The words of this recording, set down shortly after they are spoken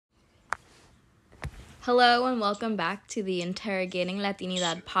Hello and welcome back to the Interrogating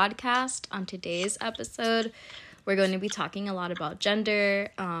Latinidad podcast. On today's episode, we're going to be talking a lot about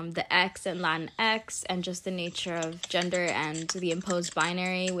gender, the X and Latinx, and just the nature of gender and the imposed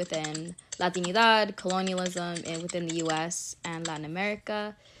binary within Latinidad, colonialism, and within the U.S. and Latin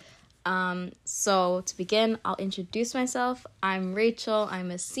America. So to begin, I'll introduce myself. I'm Rachel. I'm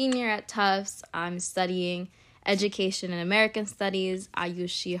a senior at Tufts. I'm studying education and American studies. I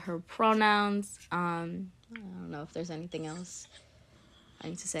use she, her pronouns. I don't know if there's anything else I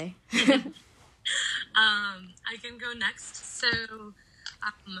need to say. I can go next. So,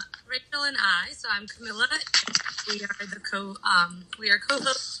 Rachel and I. So I'm Camilla. We are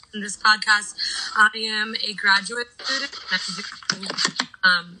co-hosts in this podcast. I am a graduate student. I'm doing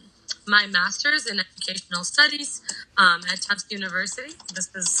my master's in educational studies at Tufts University. This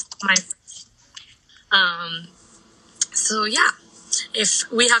is my first. So yeah,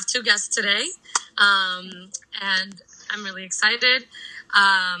 if we have two guests today, and I'm really excited.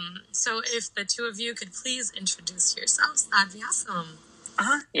 So if the two of you could please introduce yourselves, that'd be awesome.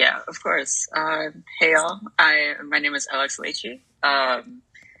 Yeah, of course. Hey y'all, my name is Alex Leachy. I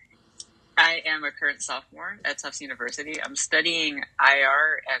am a current sophomore at Tufts University. I'm studying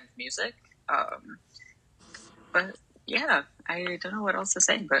IR and music. But yeah, I don't know what else to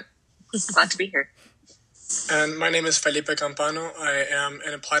say, but glad to be here. And my name is Felipe Campano. I am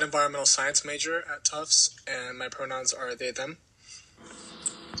an applied environmental science major at Tufts, and my pronouns are they, them.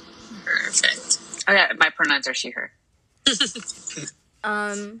 Perfect. Oh yeah, my pronouns are she, her.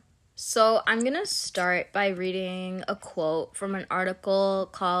 So I'm going to start by reading a quote from an article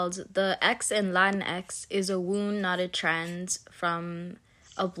called "The X in Latinx is a Wound, Not a Trend" from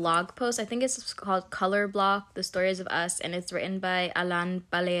a blog post. I think it's called Color Block, The Stories of Us, and it's written by Alan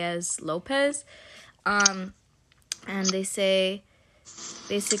Palaez Lopez. And they say,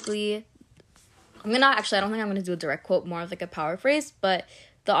 basically, I don't think I'm going to do a direct quote, more of like a paraphrase, but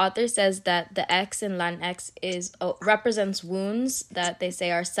the author says that the X in Latinx represents wounds that they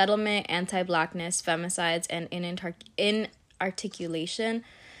say are settlement, anti-blackness, femicides, and inarticulation.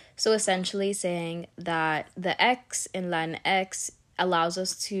 So essentially saying that the X in Latinx allows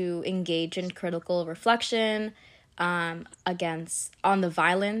us to engage in critical reflection on the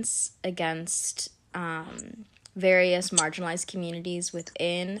violence against various marginalized communities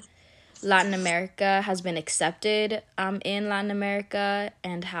within Latin America has been accepted in Latin America,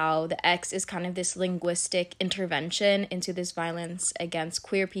 and how the X is kind of this linguistic intervention into this violence against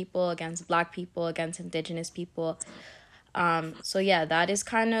queer people, against Black people, against Indigenous people. So yeah, that is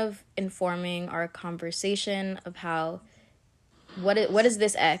kind of informing our conversation of how what is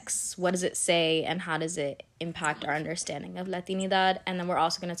this X, what does it say, and how does it impact our understanding of Latinidad. And then we're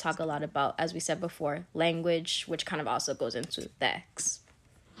also going to talk a lot about, as we said before, language, which kind of also goes into the X.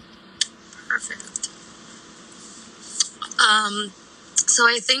 Perfect. So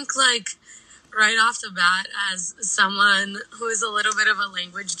I think, like, right off the bat, as someone who is a little bit of a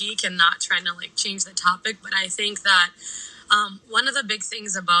language geek and not trying to, like, change the topic, but I think that one of the big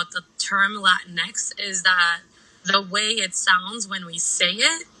things about the term Latinx is that the way it sounds when we say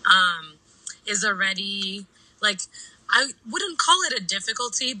it is already, like, I wouldn't call it a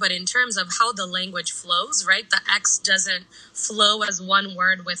difficulty, but in terms of how the language flows, right? The X doesn't flow as one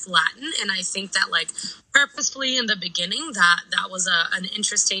word with Latin. And I think that, like, purposefully in the beginning, that was an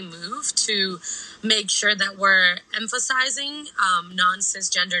interesting move to make sure that we're emphasizing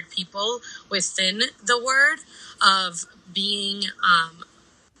non-cisgendered people within the word of being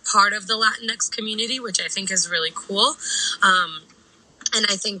part of the Latinx community, which I think is really cool. And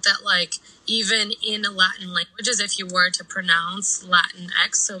I think that, like, even in Latin languages, if you were to pronounce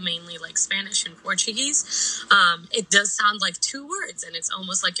Latinx, so mainly like Spanish and Portuguese, it does sound like two words, and it's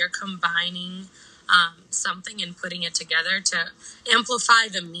almost like you're combining something and putting it together to amplify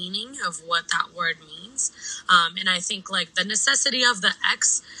the meaning of what that word means. And I think, like, the necessity of the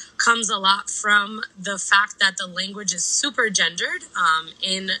X comes a lot from the fact that the language is super gendered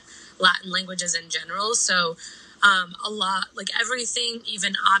in Latin languages in general. So a lot, like, everything,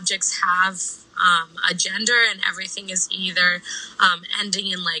 even objects have a gender, and everything is either ending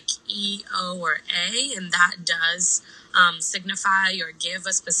in like E, O, or A, and that does signify or give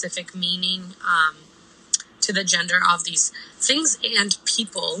a specific meaning to the gender of these things and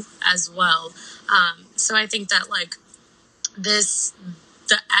people as well. So I think that, like,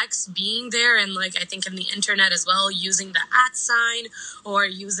 the X being there, and, like, I think in the internet as well, using the @ sign or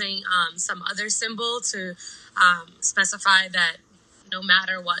using some other symbol to specify that no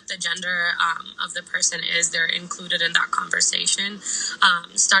matter what the gender of the person is, they're included in that conversation,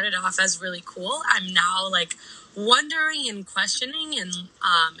 started off as really cool. I'm now, like, wondering and questioning, and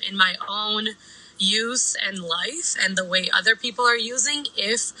in my own use and life and the way other people are using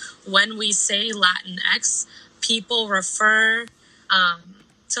if when we say Latinx, people refer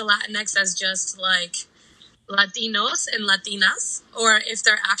to Latinx as just like Latinos and Latinas, or if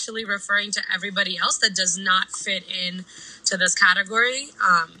they're actually referring to everybody else that does not fit in to this category,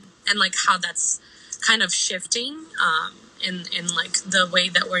 and like how that's kind of shifting in like the way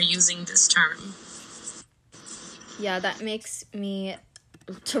that we're using this term. Yeah, that makes me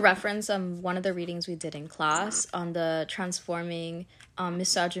to reference one of the readings we did in class on the transforming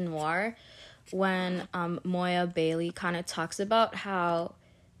misogynoir, when Moya Bailey kind of talks about how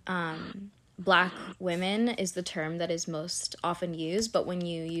Black women is the term that is most often used, but when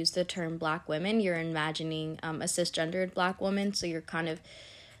you use the term Black women, you're imagining a cisgendered Black woman, so you're kind of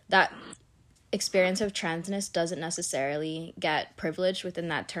that experience of transness doesn't necessarily get privileged within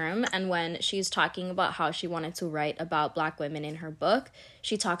that term. And when she's talking about how she wanted to write about Black women in her book,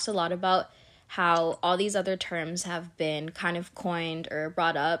 she talks a lot about how all these other terms have been kind of coined or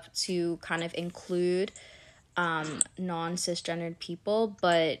brought up to kind of include non-cisgendered people,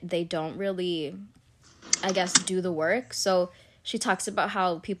 but they don't really, I guess, do the work. So she talks about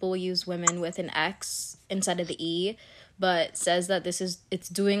how people will use women with an X instead of the E, but says that it's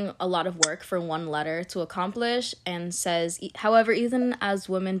doing a lot of work for one letter to accomplish, and says, however, even as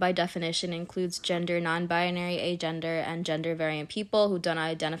women by definition includes gender non-binary, agender, and gender variant people who do not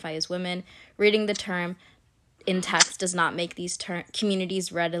identify as women, reading the term in text does not make these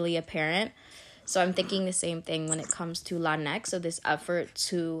communities readily apparent. So I'm thinking the same thing when it comes to Latinx, so this effort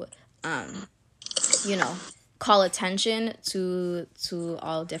to, call attention to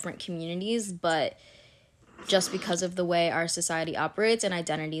all different communities, but just because of the way our society operates and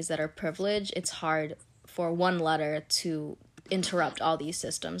identities that are privileged, it's hard for one letter to interrupt all these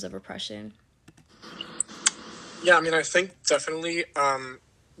systems of oppression. Yeah, I mean, I think definitely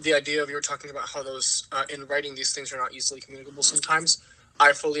the idea of you were talking about how those, in writing, these things are not easily communicable sometimes.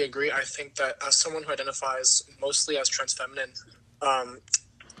 I fully agree. I think that as someone who identifies mostly as trans feminine,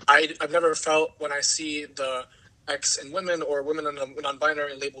 I've never felt when I see the X in women or women in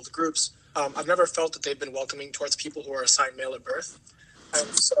non-binary labeled groups, I've never felt that they've been welcoming towards people who are assigned male at birth. And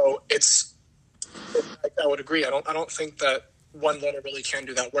so I would agree. I don't think that one letter really can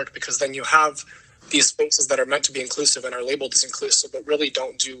do that work, because then you have these spaces that are meant to be inclusive and are labeled as inclusive, but really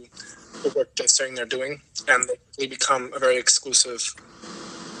don't do the work they're saying they're doing, and they become a very exclusive.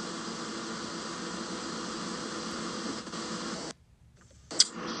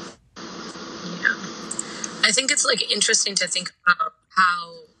 Yeah. I think it's like interesting to think about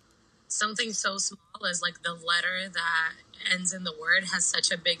how something so small as like the letter that ends in the word has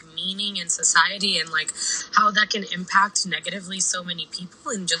such a big meaning in society, and like how that can impact negatively so many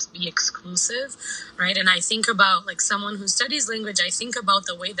people and just be exclusive, right? And I think about like someone who studies language, I think about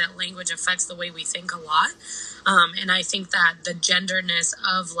the way that language affects the way we think a lot. And I think that the genderness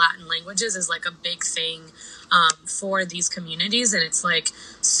of Latin languages is like a big thing for these communities, and it's like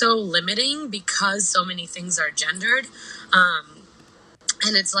so limiting because so many things are gendered.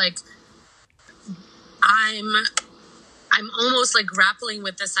 And it's like I'm almost like grappling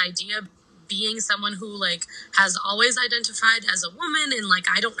with this idea, being someone who like has always identified as a woman, and like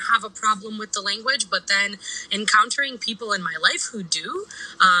I don't have a problem with the language, but then encountering people in my life who do,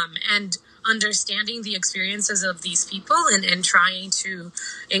 and understanding the experiences of these people, and trying to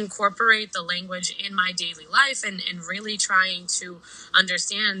incorporate the language in my daily life, and really trying to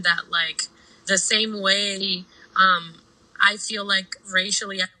understand that like the same way I feel like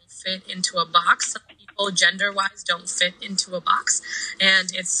racially I don't fit into a box, some people gender-wise don't fit into a box,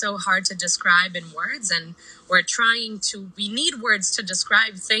 and it's so hard to describe in words, and we need words to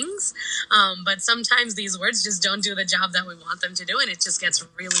describe things, but sometimes these words just don't do the job that we want them to do, and it just gets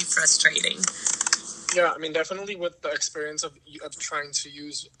really frustrating. Yeah, I mean, definitely with the experience of trying to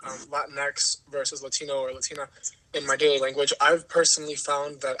use Latinx versus Latino or Latina in my daily language, I've personally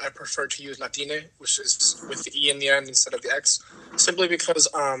found that I prefer to use Latine, which is with the E in the end instead of the X, simply because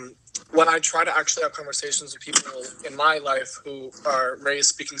when I try to actually have conversations with people in my life who are raised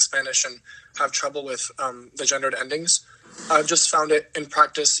speaking Spanish and have trouble with the gendered endings, I've just found it in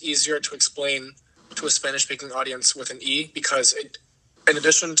practice easier to explain to a Spanish-speaking audience with an E, because it, in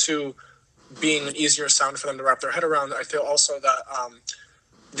addition to being an easier sound for them to wrap their head around, I feel also that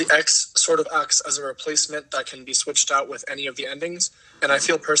the X sort of acts as a replacement that can be switched out with any of the endings. And I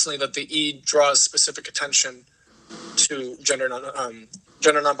feel personally that the E draws specific attention to gender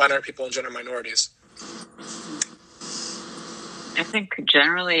non-binary people and gender minorities. I think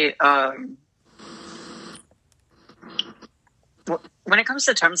generally, when it comes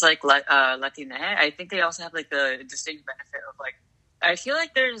to terms like Latina, I think they also have like the distinct benefit of like I feel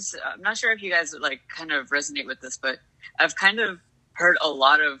like I'm not sure if you guys like kind of resonate with this, but I've kind of heard a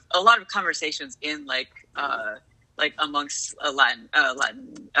lot of conversations in like amongst Latin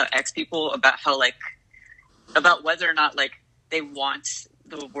X people about how like about whether or not like they want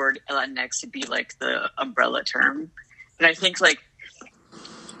the word Latinx to be like the umbrella term. And I think like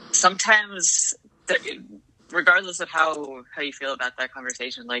sometimes regardless of how you feel about that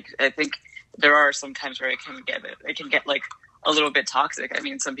conversation, like I think there are some times where it can get like a little bit toxic. I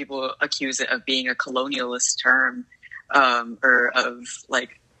mean, some people accuse it of being a colonialist term, or of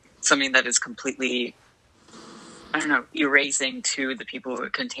like something that is completely, I don't know, erasing to the people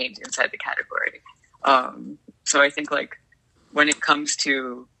contained inside the category. So I think like when it comes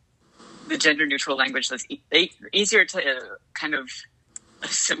to the gender neutral language that's easier to kind of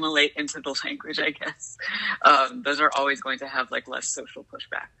assimilate into the language, I guess, those are always going to have like less social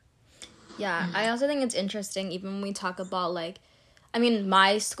pushback. Yeah, I also think it's interesting, even when we talk about like, I mean,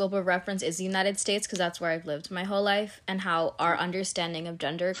 my scope of reference is the United States because that's where I've lived my whole life, and how our understanding of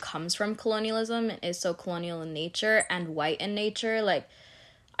gender comes from colonialism and is so colonial in nature and white in nature. Like,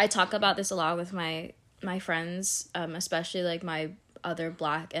 I talk about this a lot with my friends, especially like my other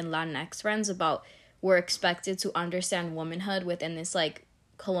Black and Latinx friends, about we're expected to understand womanhood within this like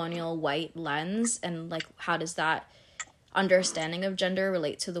colonial white lens, and like how does that understanding of gender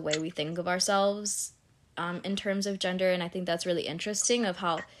relate to the way we think of ourselves in terms of gender. And I think that's really interesting of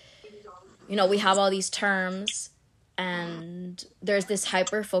how, you know, we have all these terms and there's this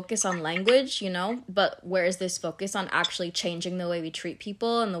hyper focus on language, you know, but where is this focus on actually changing the way we treat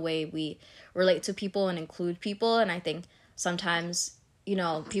people and the way we relate to people and include people? And I think sometimes, you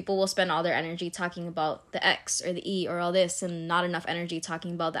know, people will spend all their energy talking about the X or the E or all this and not enough energy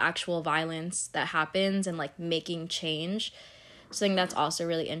talking about the actual violence that happens and like making change. So I think that's also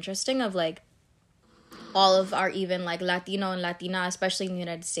really interesting of like all of our even like Latino and Latina, especially in the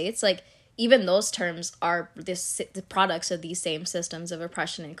United States, like even those terms are the products of these same systems of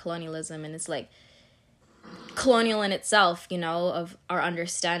oppression and colonialism. And it's like colonial in itself, you know, of our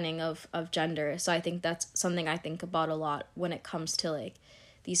understanding of gender. So I think that's something I think about a lot when it comes to like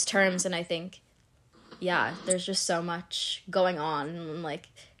these terms. And I think, yeah, there's just so much going on. And like,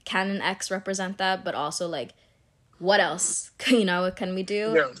 can an X represent that? But also like, what else, you know, what can we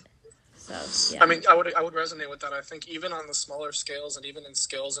do? Yeah. So, yeah. I mean, I would resonate with that. I think even on the smaller scales and even in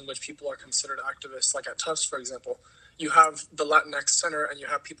scales in which people are considered activists, like at Tufts, for example, you have the Latinx Center and you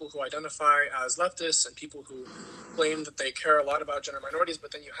have people who identify as leftists and people who claim that they care a lot about gender minorities,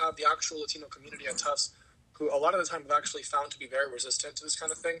 but then you have the actual Latino community at Tufts who a lot of the time have actually found to be very resistant to this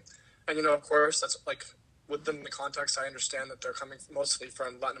kind of thing. And, you know, of course, that's like within the context, I understand that they're coming mostly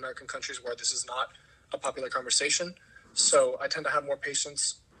from Latin American countries where this is not a popular conversation. So I tend to have more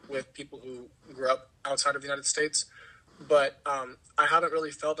patience with people who grew up outside of the United States. But I haven't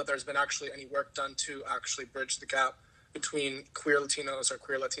really felt that there's been actually any work done to actually bridge the gap between queer Latinos or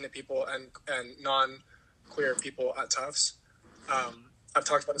queer Latina people and non-queer people at Tufts. I've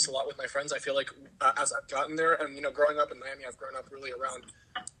talked about this a lot with my friends. I feel like as I've gotten there, and, you know, growing up in Miami, I've grown up really around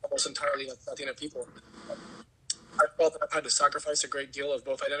almost entirely Latina people. I felt that I've had to sacrifice a great deal of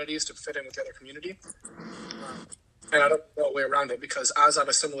both identities to fit in with the other community. And I don't know a way around it because as I've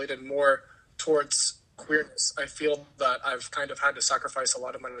assimilated more towards queerness, I feel that I've kind of had to sacrifice a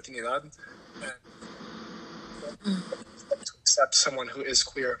lot of my Latinidad and to accept someone who is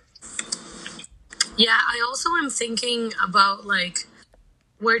queer. Yeah, I also am thinking about like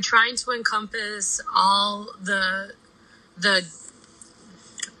we're trying to encompass all the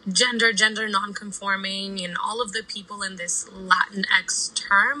gender non-conforming and all of the people in this Latinx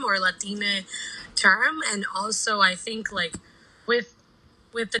term or Latina term. And also I think like with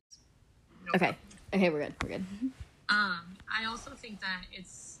the Okay, we're good. I also think that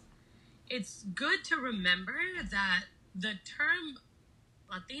it's good to remember that the term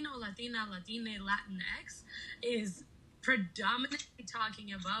Latino, Latina, Latine, Latinx is predominantly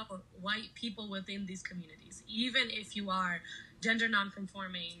talking about white people within these communities. Even if you are gender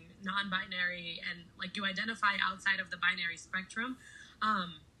non-conforming, non-binary, and like you identify outside of the binary spectrum,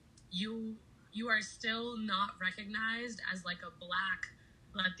 you are still not recognized as like a Black,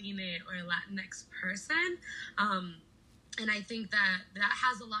 Latine, or Latinx person. And I think that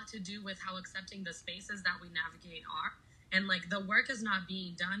has a lot to do with how accepting the spaces that we navigate are. And like the work is not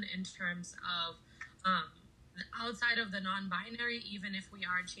being done in terms of outside of the non-binary, even if we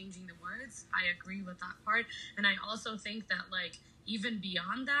are changing the words. I agree with that part. And I also think that like even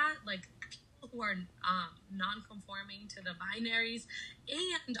beyond that, like people who are non-conforming to the binaries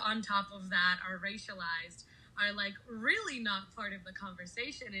and on top of that are racialized are like really not part of the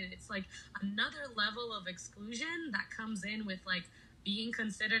conversation. And it's like another level of exclusion that comes in with like being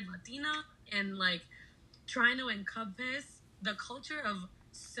considered Latina and like trying to encompass the culture of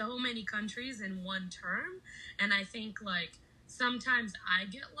so many countries in one term. And I think like sometimes I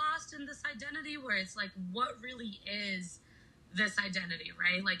get lost in this identity where it's like, what really is this identity,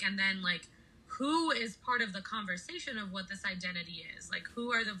 right? Like, and then like, who is part of the conversation of what this identity is? Like,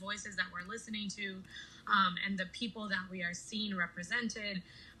 who are the voices that we're listening to, and the people that we are seeing represented?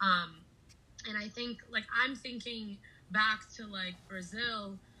 And I think like I'm thinking back to like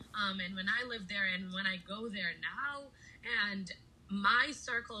Brazil, and when I lived there and when I go there now, and my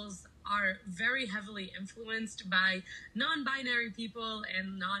circles are very heavily influenced by non-binary people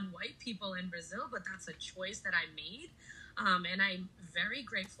and non-white people in Brazil, but that's a choice that I made. And I'm very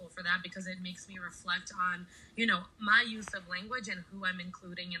grateful for that because it makes me reflect on, you know, my use of language and who I'm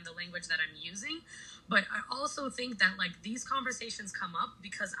including in the language that I'm using. But I also think that like these conversations come up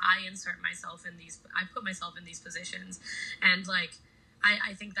because I insert myself in these, I put myself in these positions. And like,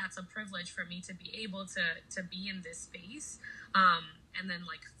 I think that's a privilege for me to be able to be in this space, and then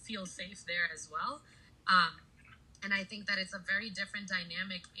like feel safe there as well. And I think that it's a very different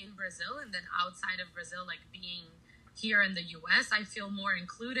dynamic in Brazil, and then outside of Brazil, like being here in the US, I feel more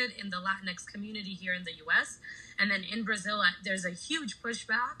included in the Latinx community here in the US. And then in Brazil, there's a huge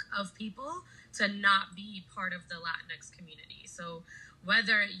pushback of people to not be part of the Latinx community. So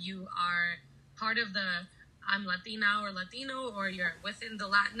whether you are part of the I'm Latina or Latino, or you're within the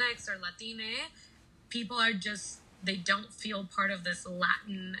Latinx or Latine, people are just, they don't feel part of this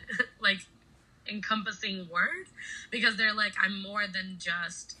Latin, like, encompassing word, because they're like, I'm more than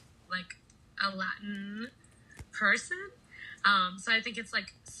just, like, a Latin person. So I think it's,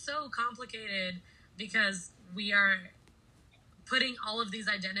 like, so complicated because we are putting all of these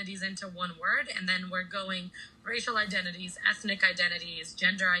identities into one word, and then we're going racial identities, ethnic identities,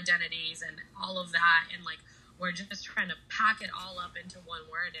 gender identities, and all of that, and, like, we're just trying to pack it all up into one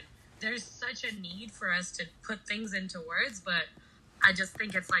word. And there's such a need for us to put things into words, but I just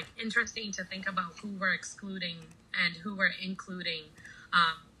think it's like interesting to think about who we're excluding and who we're including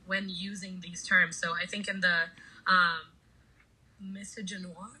when using these terms. So I think in the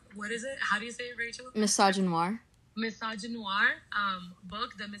misogynoir, what is it? How do you say it, Rachel? Misogynoir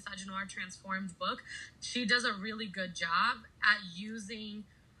book, the Misogynoir Transformed book, she does a really good job at using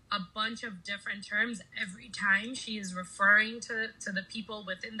a bunch of different terms every time she is referring to the people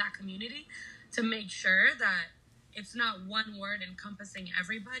within that community, to make sure that it's not one word encompassing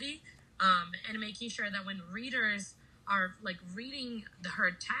everybody, and making sure that when readers are like reading her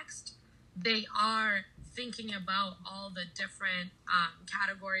text, they are thinking about all the different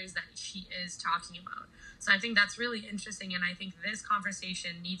categories that she is talking about. So I think that's really interesting, and I think this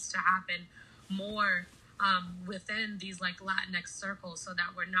conversation needs to happen more within these like Latinx circles, so that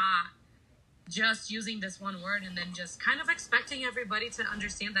we're not just using this one word and then just kind of expecting everybody to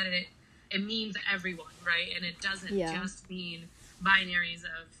understand that it means everyone, right? And it doesn't just mean binaries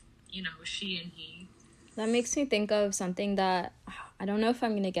of, you know, she and he. That makes me think of something that, I don't know if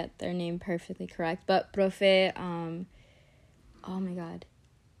I'm going to get their name perfectly correct, but Profe, oh my God,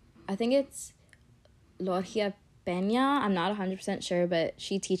 I think it's Logia Peña, I'm not 100% sure, but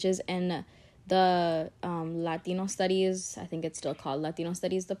she teaches in the Latino Studies, I think it's still called Latino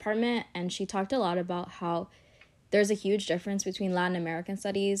Studies department, and she talked a lot about how there's a huge difference between Latin American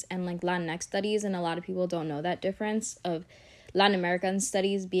studies and like Latinx studies, and a lot of people don't know that difference of Latin American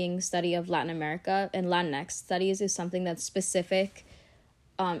studies being study of Latin America, and Latinx studies is something that's specific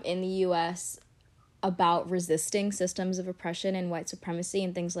in the U.S. about resisting systems of oppression and white supremacy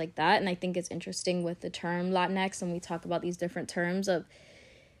and things like that. And I think it's interesting with the term Latinx, and we talk about these different terms of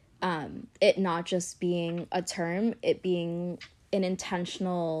it not just being a term, it being an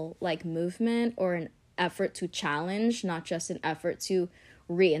intentional like movement or an effort to challenge, not just an effort to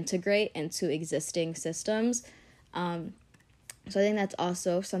reintegrate into existing systems. So I think that's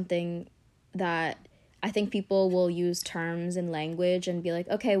also something that I think people will use terms and language and be like,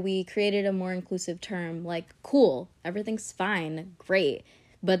 okay, we created a more inclusive term, like, cool, everything's fine, great,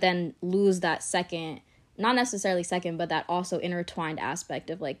 but then lose that second, not necessarily second, but that also intertwined aspect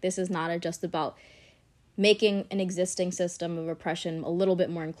of like, this is not just about making an existing system of oppression a little bit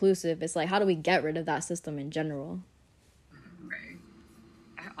more inclusive. It's like, how do we get rid of that system in general? Right.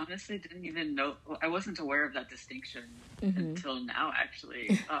 I honestly didn't even know, I wasn't aware of that distinction until now,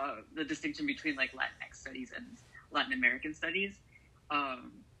 actually. The distinction between like Latinx studies and Latin American studies,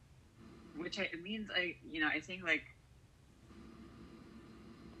 which it means I think like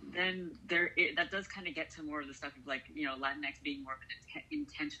then that does kind of get to more of the stuff of like, you know, Latinx being more of an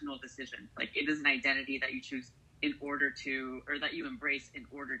intentional decision. Like, it is an identity that you choose in order to, or that you embrace in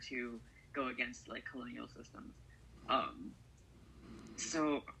order to go against like colonial systems.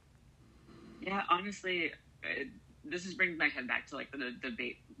 So, yeah, honestly, this is bringing my head back to like the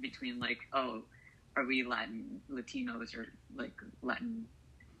debate between like, oh, are we Latinos or like Latin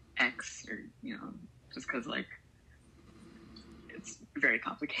X, or just because like it's very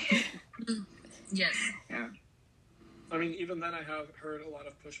complicated. Yes. Yeah. I mean, even then, I have heard a lot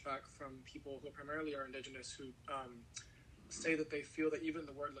of pushback from people who primarily are indigenous who say that they feel that even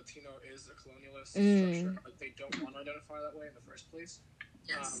the word Latino is a colonialist structure. Like, they don't want to identify that way in the first place.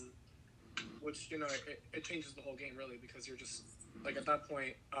 Yes. Which, it changes the whole game, really, because you're just, like, at that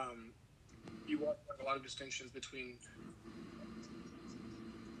point, you want like, a lot of distinctions between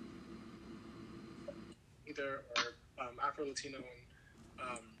either or Afro-Latino and,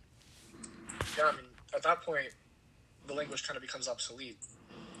 yeah, I mean, at that point, the language kind of becomes obsolete.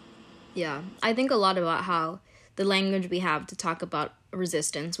 Yeah, I think a lot about how the language we have to talk about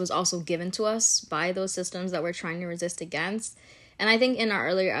resistance was also given to us by those systems that we're trying to resist against. And I think in our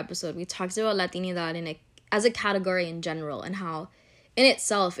earlier episode, we talked about Latinidad as a category in general, and how in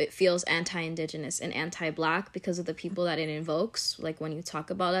itself it feels anti-indigenous and anti-black because of the people that it invokes, like when you talk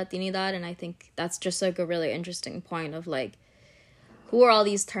about Latinidad. And I think that's just like a really interesting point of like, who are all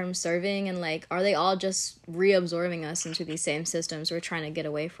these terms serving, and like, are they all just reabsorbing us into these same systems we're trying to get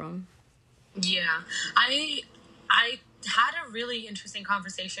away from? Yeah, I had a really interesting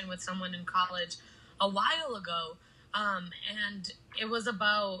conversation with someone in college a while ago, and it was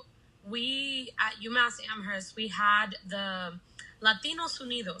about, we at UMass Amherst, we had the Latinos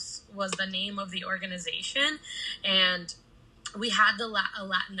Unidos was the name of the organization, and we had a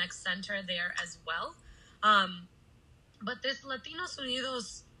Latinx center there as well. But this Latinos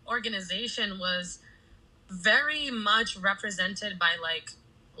Unidos organization was very much represented by like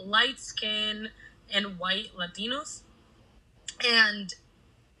light skin and white Latinos, and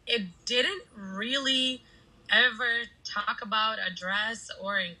it didn't really ever talk about, address,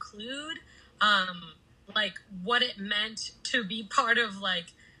 or include like what it meant to be part of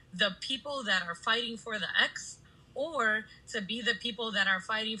like the people that are fighting for the X, or to be the people that are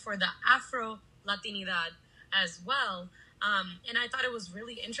fighting for the Afro Latinidad as well. And I thought it was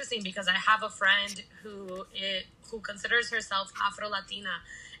really interesting because I have a friend who considers herself Afro Latina,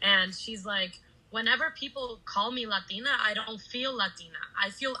 and she's like, whenever people call me Latina, I don't feel Latina. I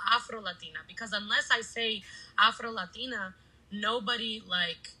feel Afro Latina, because unless I say Afro Latina, nobody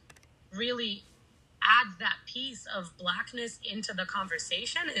like really adds that piece of blackness into the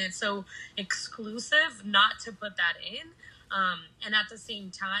conversation, and it's so exclusive not to put that in. And at the same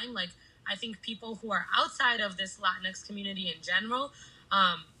time, like, I think people who are outside of this Latinx community in general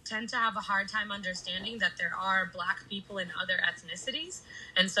tend to have a hard time understanding that there are Black people in other ethnicities.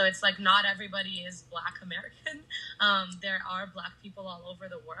 And so it's like, not everybody is Black American. There are Black people all over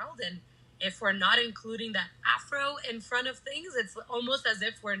the world. And if we're not including that Afro in front of things, it's almost as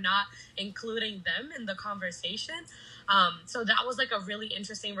if we're not including them in the conversation. So that was like a really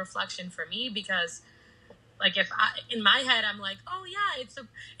interesting reflection for me, because like, in my head, I'm like, oh yeah,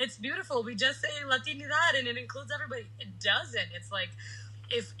 it's beautiful. We just say Latinidad and it includes everybody. It doesn't. It's like,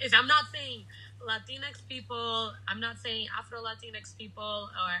 if I'm not saying Latinx people, I'm not saying Afro-Latinx people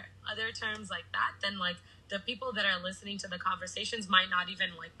or other terms like that, then like the people that are listening to the conversations might not even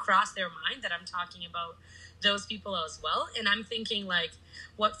like cross their mind that I'm talking about those people as well. And I'm thinking like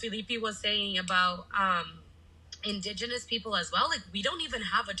what Felipe was saying about indigenous people as well. Like, we don't even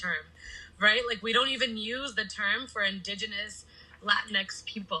have a term, right? Like, we don't even use the term for indigenous Latinx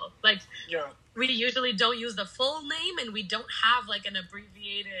people. Like, yeah, we usually don't use the full name, and we don't have like an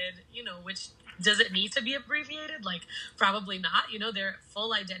abbreviated, which, does it need to be abbreviated? Like, probably not. Their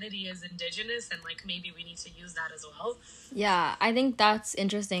full identity is indigenous, and like maybe we need to use that as well. Yeah, I think that's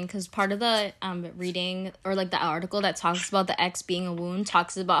interesting because part of the reading, or like the article that talks about the X being a wound,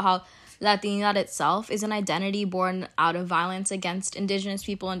 talks about how Latinidad itself is an identity born out of violence against indigenous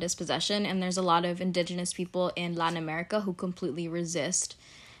people and dispossession, and there's a lot of indigenous people in Latin America who completely resist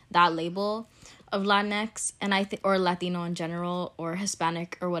that label of Latinx, and or Latino in general, or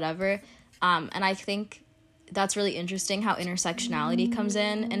Hispanic or whatever. And I think that's really interesting how intersectionality comes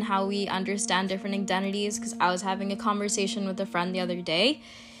in and how we understand different identities, because I was having a conversation with a friend the other day,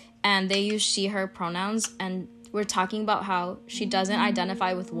 and they use she, her pronouns, and we're talking about how she doesn't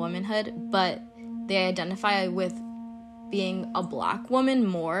identify with womanhood, but they identify with being a Black woman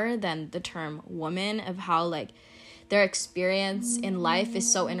more than the term woman, of how like their experience in life is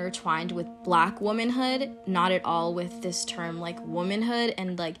so intertwined with Black womanhood, not at all with this term like womanhood,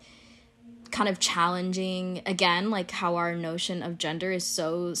 and like kind of challenging again like how our notion of gender is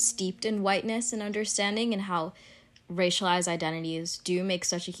so steeped in whiteness and understanding, and how racialized identities do make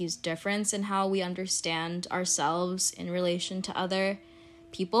such a huge difference in how we understand ourselves in relation to other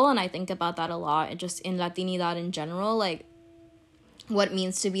people, and I think about that a lot, and just in Latinidad in general, like what it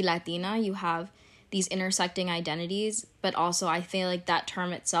means to be Latina. You have these intersecting identities, but also I feel like that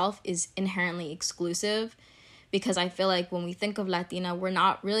term itself is inherently exclusive, because I feel like when we think of Latina, we're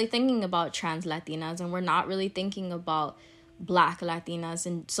not really thinking about trans Latinas, and we're not really thinking about Black Latinas.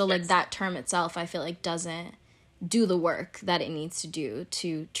 And so like that term itself, I feel like doesn't do the work that it needs to do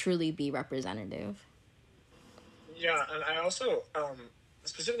to truly be representative. Yeah, and I also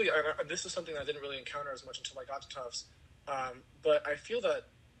specifically, this is something I didn't really encounter as much until I got to Tufts. But I feel that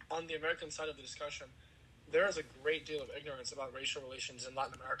on the American side of the discussion, there is a great deal of ignorance about racial relations in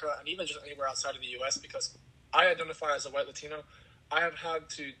Latin America and even just anywhere outside of the U.S. because I identify as a white Latino. I have had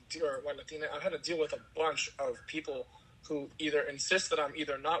to deal, or white Latina. I've had to deal with a bunch of people who either insist that I'm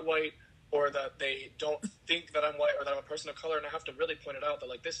either not white or that they don't think that I'm white or that I'm a person of color, and I have to really point it out that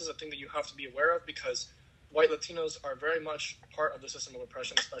like this is a thing that you have to be aware of because white Latinos are very much part of the system of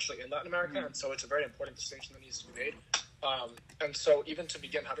oppression, especially in Latin America, and so it's a very important distinction that needs to be made. And so even to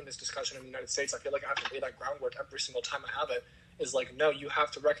begin having this discussion in the United States, I feel like I have to lay that groundwork every single time I have it, is like, no, you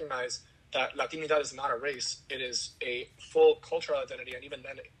have to recognize that Latinidad is not a race. It is a full cultural identity, and even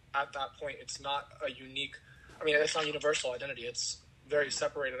then, at that point, it's not a unique, I mean, it's not a universal identity. It's very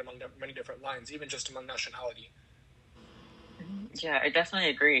separated among many different lines, even just among nationality. Yeah, I definitely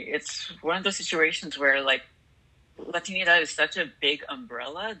agree. It's one of those situations where, like, Latinidad is such a big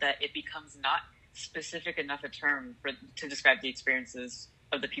umbrella that it becomes not specific enough a term to describe the experiences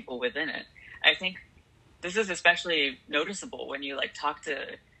of the people within it. I think this is especially noticeable when you like talk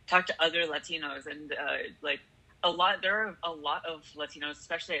to other Latinos, and there are a lot of Latinos,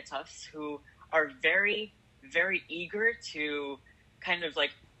 especially at Tufts, who are very, very eager to kind of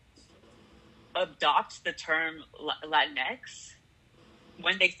like adopt the term Latinx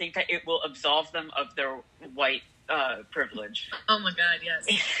when they think that it will absolve them of their white privilege. Oh my God, yes.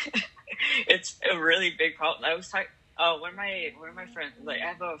 It's a really big problem. I was talking. One of my friends, like I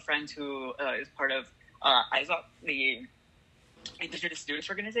have a friend who is part of ISOP, the Indigenous Students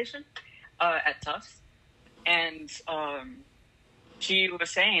Organization at Tufts, and she was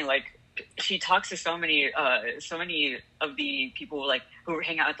saying like she talks to so many of the people like who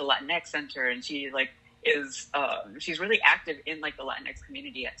hang out at the Latinx Center, and she like is she's really active in like the Latinx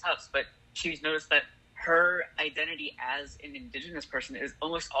community at Tufts, but she's noticed that her identity as an Indigenous person is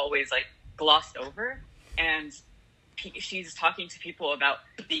almost always like glossed over, and she's talking to people about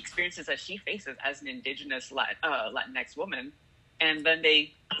the experiences that she faces as an Indigenous Latinx woman, and then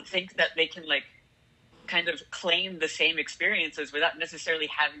they think that they can like kind of claim the same experiences without necessarily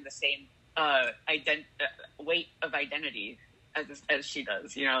having the same weight of identity as she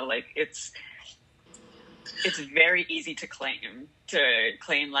does. You know, like it's very easy to claim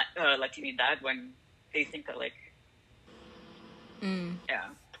Latinidad when they think that like yeah.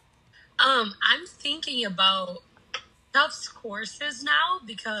 I'm thinking about Tufts courses now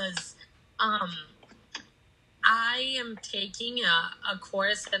because I am taking a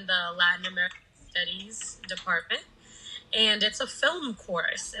course in the Latin American Studies department, and it's a film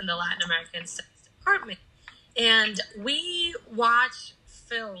course in the Latin American Studies department. And we watch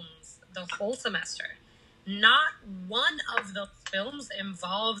films the whole semester. Not one of those films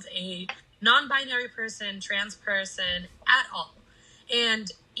involved a non-binary person, trans person at all.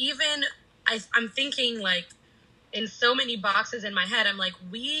 And even I'm thinking like in so many boxes in my head, I'm like,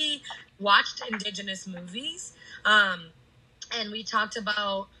 we watched Indigenous movies, and we talked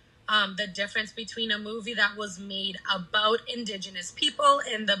about the difference between a movie that was made about Indigenous people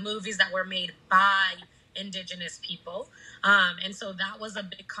and the movies that were made by Indigenous people. And so that was a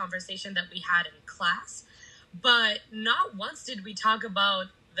big conversation that we had in class. But not once did we talk about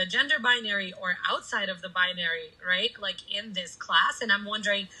the gender binary or outside of the binary, right? Like in this class. And I'm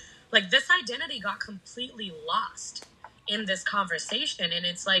wondering, like, this identity got completely lost in this conversation. And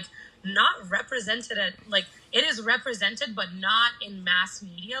it's like not represented like it is represented, but not in mass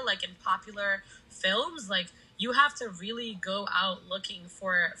media, like in popular films. Like you have to really go out looking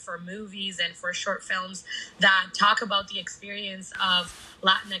for movies and for short films that talk about the experience of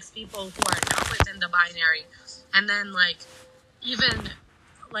Latinx people who are not within the binary. And then like even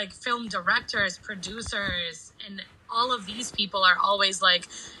like film directors, producers, and all of these people are always like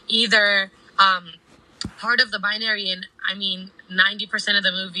either part of the binary, and I mean 90% of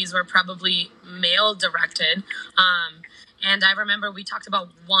the movies were probably male directed, and I remember we talked about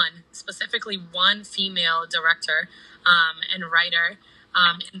specifically one female director and writer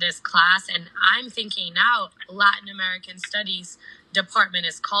in this class, and I'm thinking now Latin American Studies department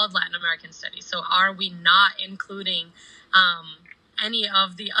is called Latin American Studies, so are we not including any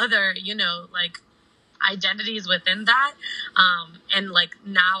of the other, like identities within that. And like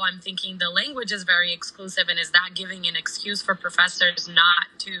now I'm thinking the language is very exclusive, and is that giving an excuse for professors not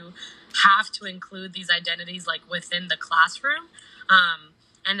to have to include these identities like within the classroom?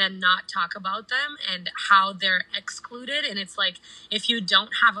 And then not talk about them and how they're excluded. And it's like, if you don't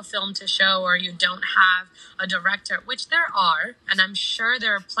have a film to show, or you don't have a director, which there are, and I'm sure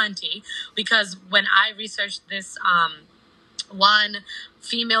there are plenty, because when I researched this, one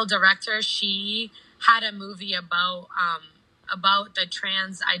female director, she had a movie about the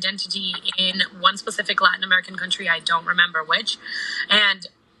trans identity in one specific Latin American country. I don't remember which. And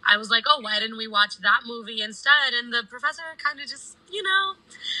I was like, oh, why didn't we watch that movie instead? And the professor kind of just,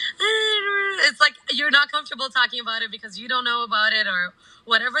 it's like, you're not comfortable talking about it because you don't know about it, or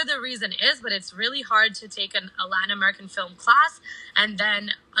whatever the reason is. But it's really hard to take a Latin American film class and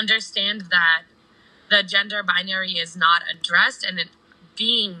then understand that the gender binary is not addressed, and it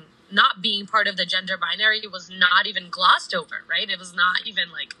not being part of the gender binary was not even glossed over, right? It was not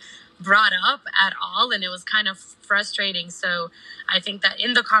even like brought up at all, and it was kind of frustrating. So I think that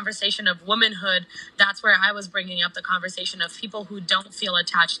in the conversation of womanhood, that's where I was bringing up the conversation of people who don't feel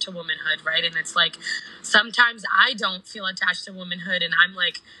attached to womanhood, right? And it's like, sometimes I don't feel attached to womanhood, and I'm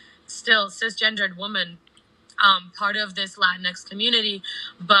like still cisgendered woman, part of this Latinx community,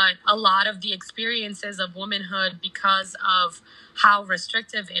 but a lot of the experiences of womanhood, because of how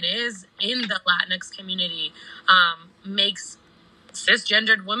restrictive it is in the Latinx community, makes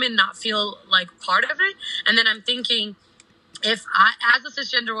cisgendered women not feel like part of it. And then I'm thinking, if I, as a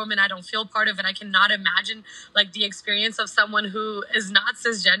cisgender woman, I don't feel part of it, I cannot imagine like the experience of someone who is not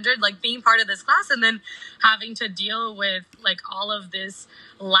cisgendered, like being part of this class and then having to deal with like all of this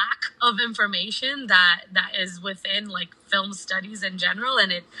lack of information that is within like film studies in general.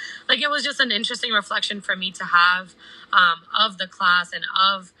 And it was just an interesting reflection for me to have, of the class and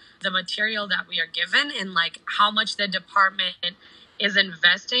of the material that we are given, and like how much the department is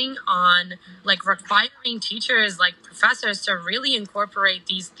investing on like requiring teachers, like professors, to really incorporate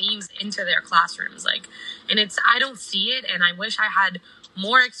these themes into their classrooms. Like, and I don't see it. And I wish I had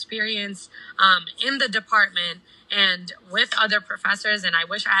more experience in the department and with other professors. And I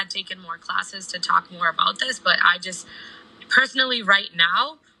wish I had taken more classes to talk more about this. But I just personally right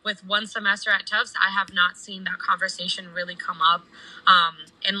now, with one semester at Tufts, I have not seen that conversation really come up.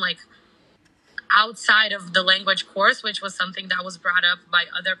 And like, outside of the language course, which was something that was brought up by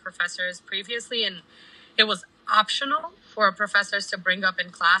other professors previously, and it was optional for professors to bring up in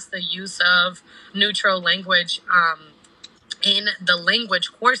class the use of neutral language in the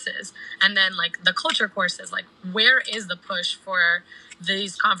language courses. And then like the culture courses, like where is the push for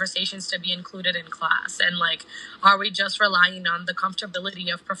these conversations to be included in class? And like, are we just relying on the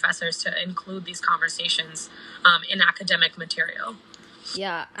comfortability of professors to include these conversations in academic material?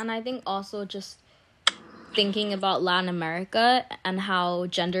 Yeah, and I think also just thinking about Latin America and how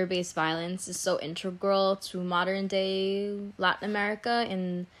gender-based violence is so integral to modern-day Latin America.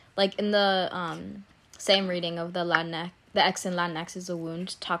 In the same reading of the X in Latinx is a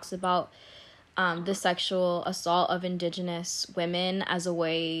Wound talks about the sexual assault of indigenous women as a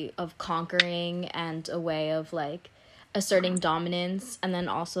way of conquering and a way of like asserting dominance, and then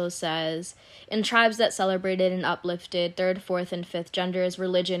also says, in tribes that celebrated and uplifted third, fourth, and fifth genders,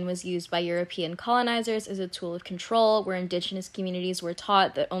 religion was used by European colonizers as a tool of control, where indigenous communities were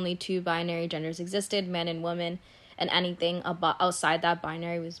taught that only two binary genders existed, men and women, and anything outside that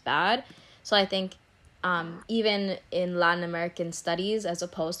binary was bad. So I think even in Latin American studies, as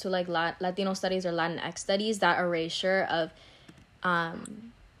opposed to like Latino studies or Latinx studies, that erasure of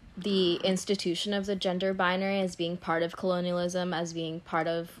the institution of the gender binary as being part of colonialism, as being part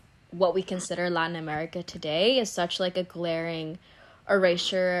of what we consider Latin America today, is such like a glaring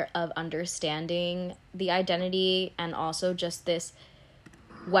erasure of understanding the identity, and also just this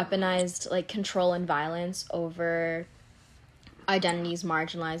weaponized like control and violence over identities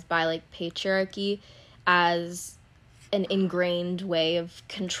marginalized by like patriarchy as an ingrained way of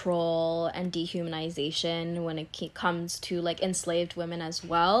control and dehumanization when it comes to like enslaved women as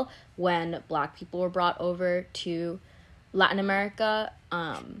well. When Black people were brought over to Latin America,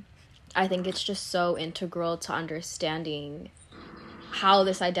 I think it's just so integral to understanding how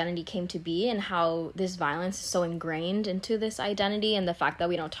this identity came to be and how this violence is so ingrained into this identity, and the fact that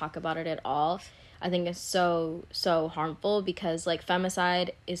we don't talk about it at all, I think is so harmful, because like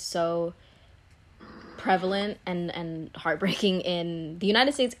femicide is so prevalent and heartbreaking in the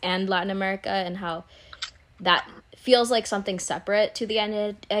United States and Latin America, and how that feels like something separate to the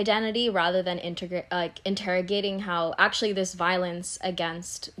identity, rather than interrogating how actually this violence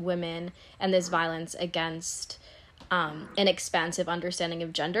against women and this violence against an expansive understanding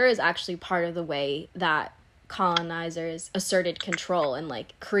of gender is actually part of the way that colonizers asserted control and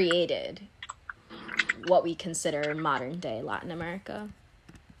like created what we consider modern day Latin America.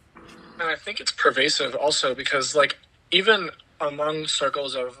 And I think it's pervasive also because, like, even among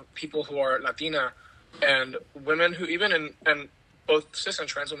circles of people who are Latina and women who, even in and both cis and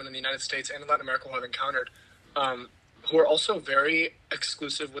trans women in the United States and in Latin America who I've encountered, who are also very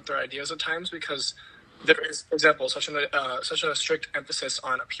exclusive with their ideas at times because there is, for example, such a strict emphasis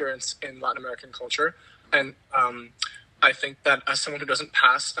on appearance in Latin American culture, and I think that as someone who doesn't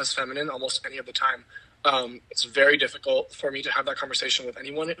pass as feminine almost any of the time, it's very difficult for me to have that conversation with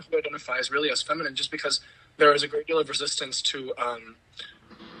anyone who identifies really as feminine, just because there is a great deal of resistance to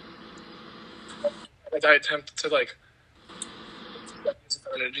that attempt to like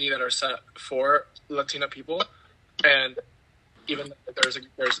femininity that are set for Latina people, and even though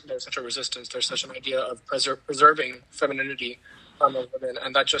there's such a resistance, there's such an idea of preserving femininity of women,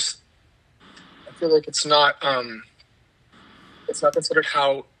 and that just I feel like it's not considered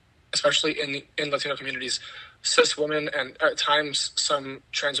how, especially in Latino communities, cis women and at times some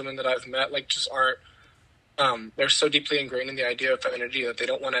trans women that I've met like just aren't. They're so deeply ingrained in the idea of femininity that they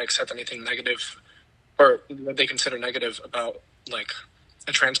don't want to accept anything negative or what they consider negative about like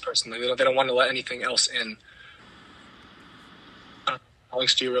a trans person. Like, they don't want to let anything else in.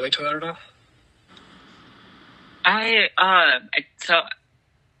 Alex, do you relate to that at all? So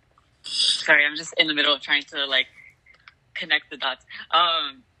sorry, I'm just in the middle of trying to like connect the dots.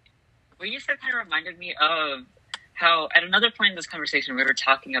 What you said kind of reminded me of how at another point in this conversation we were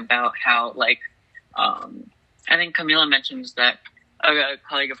talking about how like I think Camila mentions that a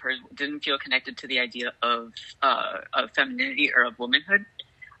colleague of hers didn't feel connected to the idea of femininity or of womanhood.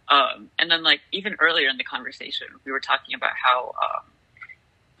 And then like even earlier in the conversation we were talking about how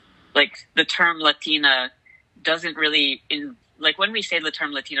like the term Latina doesn't really like when we say the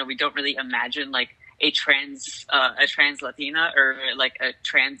term Latina, we don't really imagine like a trans Latina or like a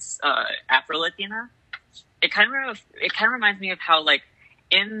trans Afro Latina. It kind of reminds me of how like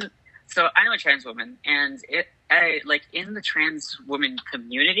so I'm a trans woman, and like in the trans woman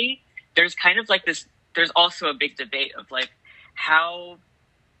community, there's kind of like this. There's also a big debate of like how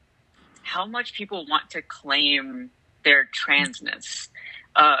much people want to claim their transness.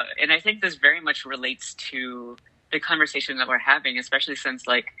 And I think this very much relates to the conversation that we're having, especially since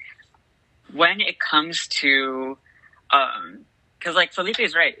like when it comes to, because like Felipe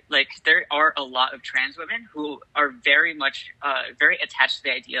is right, like there are a lot of trans women who are very much, very attached to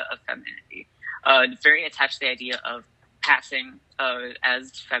the idea of femininity, very attached to the idea of passing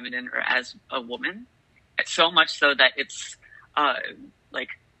as feminine or as a woman, so much so that it's like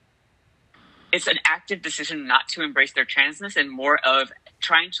it's an active decision not to embrace their transness and more of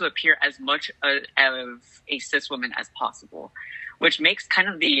trying to appear as much of a cis woman as possible, which makes kind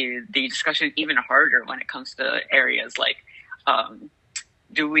of the discussion even harder when it comes to areas like,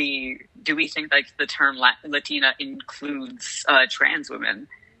 do we think like the term Latina includes trans women?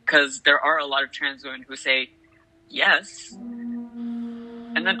 Because there are a lot of trans women who say yes,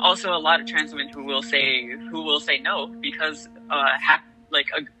 and then also a lot of trans women who will say no because like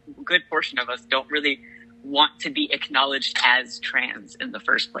a good portion of us don't really want to be acknowledged as trans in the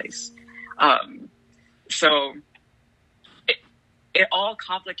first place. So it all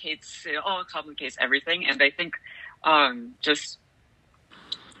complicates everything. And I think just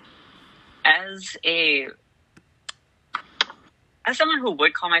as someone who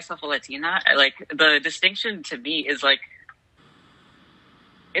would call myself a Latina, like the distinction to me is like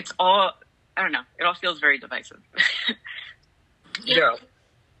it's all, I don't know, it all feels very divisive. Yeah.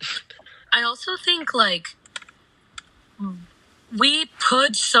 I also think like we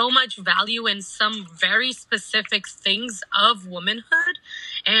put so much value in some very specific things of womanhood.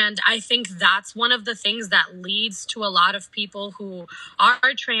 And I think that's one of the things that leads to a lot of people who are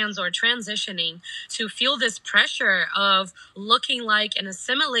trans or transitioning to feel this pressure of looking like and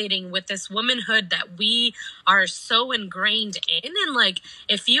assimilating with this womanhood that we are so ingrained in. And like,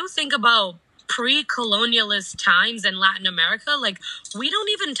 if you think about pre-colonialist times in Latin America, like we don't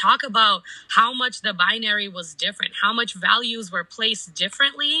even talk about how much the binary was different, how much values were placed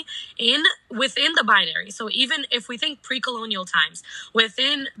differently within the binary. So even if we think pre-colonial times,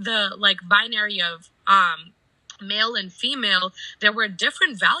 within the like binary of male and female, there were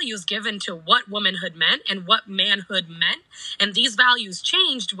different values given to what womanhood meant and what manhood meant. And these values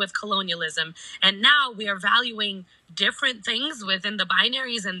changed with colonialism. And now we are valuing different things within the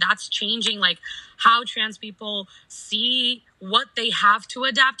binaries, and that's changing like how trans people see what they have to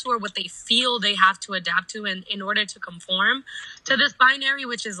adapt to or what they feel they have to adapt to in order to conform to this binary,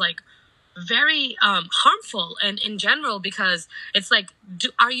 which is like very harmful and in general, because it's like,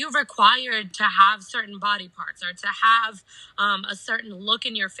 are you required to have certain body parts or to have a certain look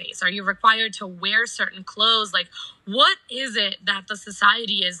in your face? Are you required to wear certain clothes? Like, what is it that the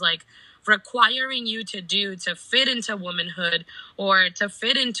society is like requiring you to do to fit into womanhood or to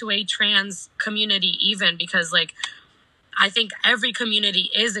fit into a trans community even? Because like, I think every community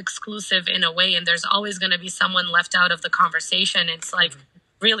is exclusive in a way, and there's always going to be someone left out of the conversation. It's like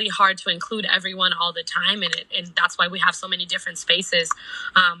really hard to include everyone all the time, and that's why we have so many different spaces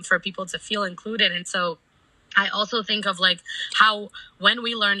for people to feel included. And so I also think of like how when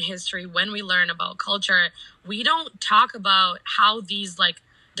we learn history, when we learn about culture, we don't talk about how these like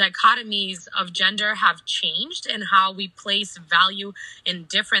dichotomies of gender have changed and how we place value in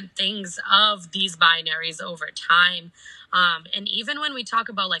different things of these binaries over time. And even when we talk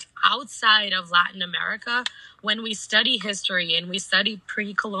about like outside of Latin America, when we study history and we study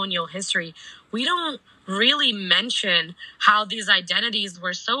pre-colonial history, we don't really mention how these identities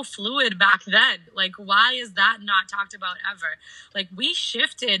were so fluid back then. Like, why is that not talked about ever? Like, we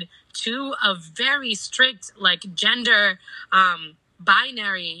shifted to a very strict like gender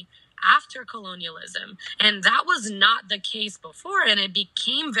binary after colonialism, and that was not the case before, and it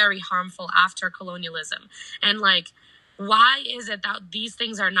became very harmful after colonialism. And like, why is it that these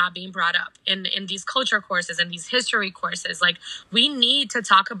things are not being brought up in these culture courses and these history courses? Like, we need to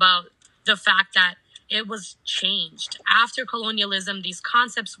talk about the fact that it was changed after colonialism. These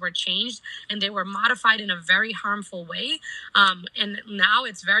concepts were changed and they were modified in a very harmful way. And now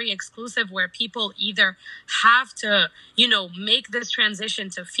it's very exclusive, where people either have to, you know, make this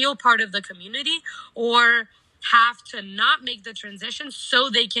transition to feel part of the community, or have to not make the transition so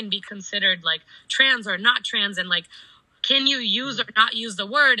they can be considered like trans or not trans. And like, can you use or not use the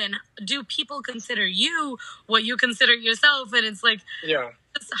word? And do people consider you what you consider yourself? And it's like, Yeah.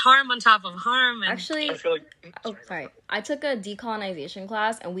 it's harm on top of harm. And Actually, I feel like sorry. I took a decolonization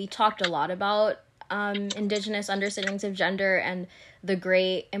class and we talked a lot about indigenous understandings of gender and the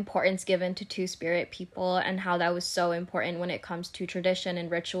great importance given to two-spirit people and how that was so important when it comes to tradition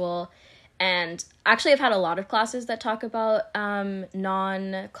and ritual. And actually, I've had a lot of classes that talk about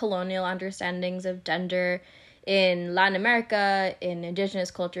non-colonial understandings of gender in Latin America, in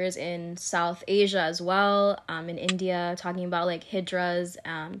indigenous cultures, in South Asia as well, in India, talking about like hijras.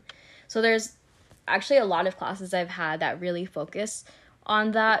 So there's actually a lot of classes I've had that really focus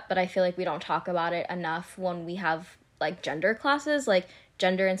on that, but I feel like we don't talk about it enough when we have like gender classes, like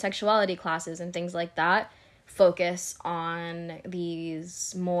gender and sexuality classes and things like that, focus on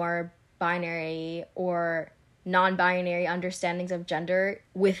these more binary or non-binary understandings of gender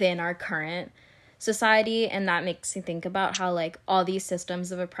within our current society. And that makes me think about how like all these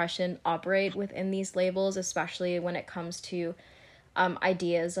systems of oppression operate within these labels, especially when it comes to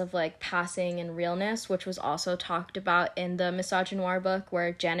ideas of like passing and realness, which was also talked about in the Misogynoir book,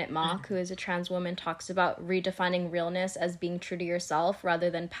 where Janet Mock, who is a trans woman, talks about redefining realness as being true to yourself rather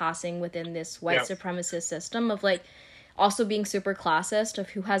than passing within this white supremacist system of like also being super classist of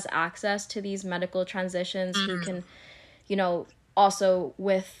who has access to these medical transitions, who can, you know, also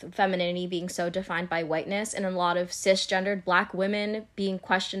with femininity being so defined by whiteness, and a lot of cisgendered Black women being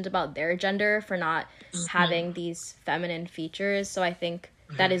questioned about their gender for not having these feminine features. So I think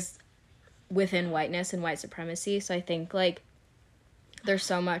that is within whiteness and white supremacy. So I think like there's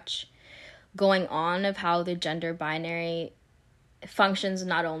so much going on of how the gender binary functions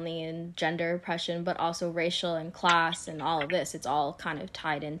not only in gender oppression but also racial and class and all of this. It's all kind of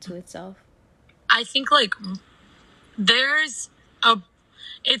tied into itself. I think like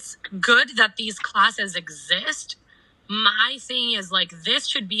it's good that these classes exist. My thing is like, this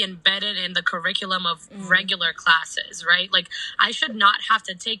should be embedded in the curriculum of regular classes, right? Like, I should not have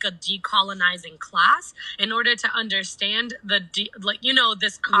to take a decolonizing class in order to understand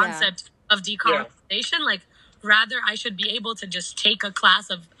this concept of decolonization. Like, rather I should be able to just take a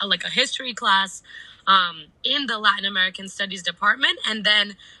class of like a history class in the Latin American Studies department, and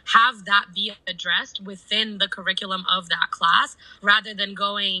then have that be addressed within the curriculum of that class, rather than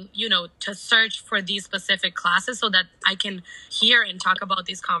going, you know, to search for these specific classes, so that I can hear and talk about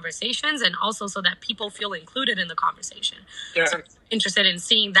these conversations, and also so that people feel included in the conversation. Yeah. So I'm interested in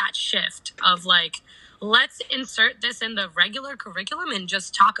seeing that shift of like, let's insert this in the regular curriculum and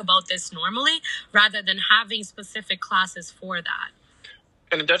just talk about this normally, rather than having specific classes for that.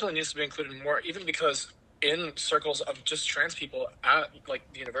 And it definitely needs to be included more, even because in circles of just trans people at like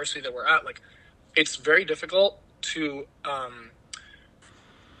the university that we're at, like it's very difficult to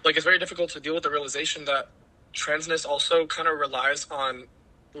deal with the realization that transness also kind of relies on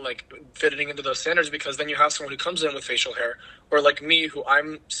like fitting into those standards, because then you have someone who comes in with facial hair, or like me, who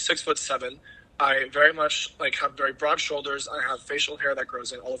I'm 6'7". I very much like have very broad shoulders. I have facial hair that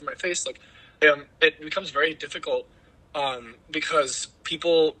grows in all over my face. Like, it becomes very difficult because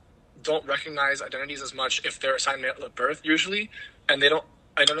people don't recognize identities as much if they're assigned male at birth usually, and they don't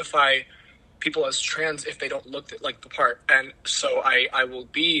identify people as trans if they don't look like the part. And so I will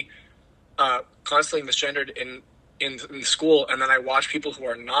be constantly misgendered in school, and then I watch people who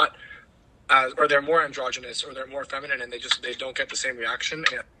are not or they're more androgynous or they're more feminine, and they don't get the same reaction.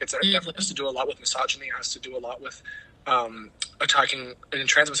 And it definitely has to do a lot with misogyny. It has to do a lot with attacking, and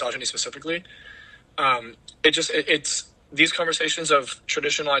trans misogyny specifically. It's these conversations of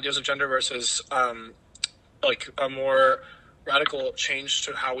traditional ideas of gender versus like a more radical change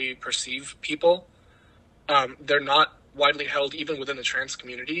to how we perceive people. They're not widely held even within the trans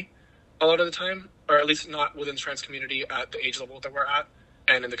community a lot of the time, or at least not within the trans community at the age level that we're at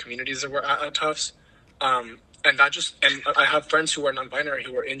and in the communities that we're at Tufts. And I have friends who are non-binary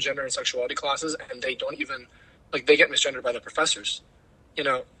who are in gender and sexuality classes, and they don't even, like, they get misgendered by the professors,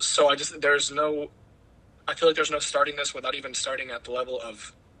 So I feel like there's no starting this without even starting at the level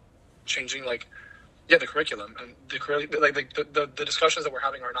of changing, the curriculum, and the discussions that we're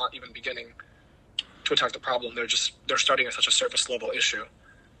having are not even beginning to attack the problem. They're starting at such a surface level issue.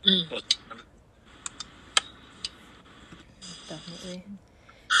 Definitely.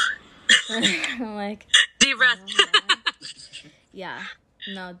 Like, deep breath. Yeah,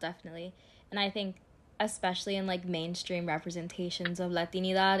 no, definitely. And I think especially in like mainstream representations of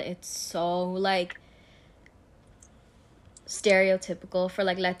Latinidad, it's so like stereotypical for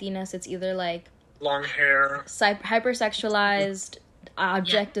like Latinas. It's either like long hair, hypersexualized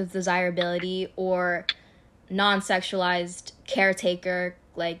object of desirability, or non-sexualized caretaker,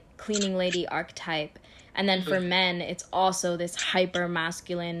 like cleaning lady archetype. And then for men, it's also this hyper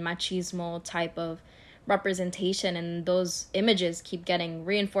masculine machismo type of representation, and those images keep getting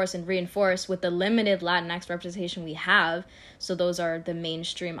reinforced and reinforced with the limited Latinx representation we have. So those are the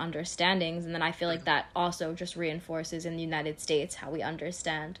mainstream understandings, and then I feel like that also just reinforces in the United States how we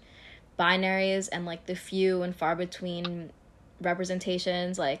understand binaries and like the few and far between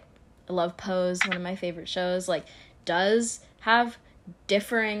representations. Like, I love Pose, one of my favorite shows, like does have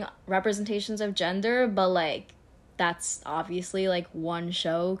differing representations of gender, but like that's obviously like one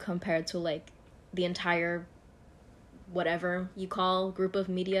show compared to like the entire whatever you call group of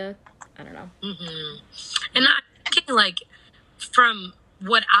media. I don't know. And I'm thinking, like, from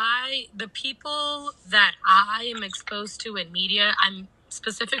the people that I am exposed to in media, I'm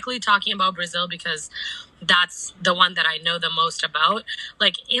specifically talking about Brazil because that's the one that I know the most about.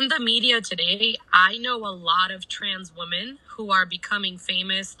 Like, in the media today, I know a lot of trans women who are becoming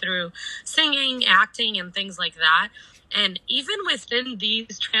famous through singing, acting, and things like that. And even within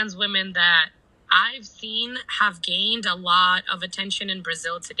these trans women that I've seen have gained a lot of attention in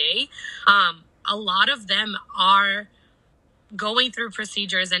Brazil today, a lot of them are going through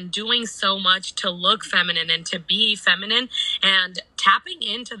procedures and doing so much to look feminine and to be feminine, and tapping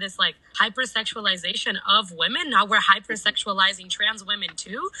into this like hypersexualization of women. Now we're hypersexualizing trans women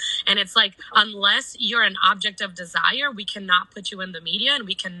too. And it's like, unless you're an object of desire, we cannot put you in the media and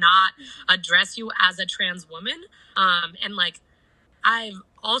we cannot address you as a trans woman. And like, I'm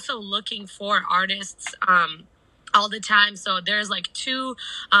also looking for artists all the time. So there's like two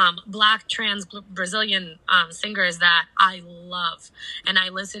Black trans Brazilian singers that I love and I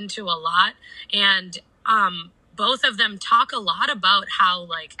listen to a lot. And both of them talk a lot about how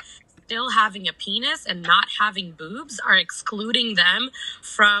like still having a penis and not having boobs are excluding them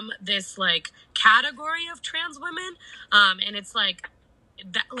from this like category of trans women. And it's like,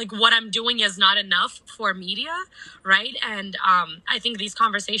 that, like, what I'm doing is not enough for media, right? And I think these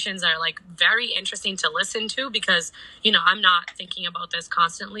conversations are like very interesting to listen to because, I'm not thinking about this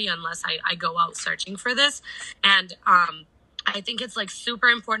constantly unless I go out searching for this. And I think it's like super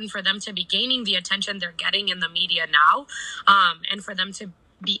important for them to be gaining the attention they're getting in the media now, and for them to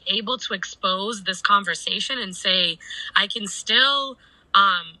be able to expose this conversation and say, I can still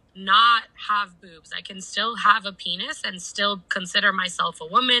not have boobs. I can still have a penis and still consider myself a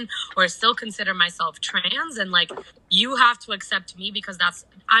woman or still consider myself trans. And like, you have to accept me because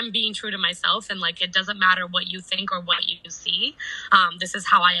I'm being true to myself. And like, it doesn't matter what you think or what you see. This is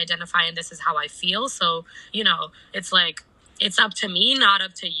how I identify and this is how I feel. So, it's like, it's up to me, not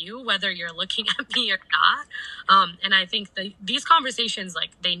up to you, whether you're looking at me or not. And I think these conversations,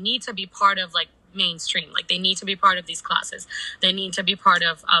 like, they need to be part of like mainstream. Like, they need to be part of these classes. They need to be part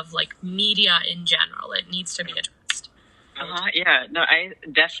of like media in general. It needs to be addressed. Yeah, no, I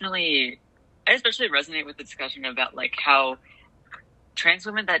especially resonate with the discussion about like how trans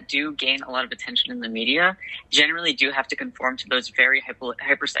women that do gain a lot of attention in the media generally do have to conform to those very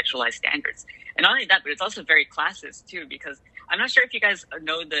hypersexualized standards. And not only that, but it's also very classist too, because I'm not sure if you guys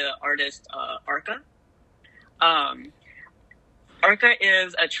know the artist Arca. Arca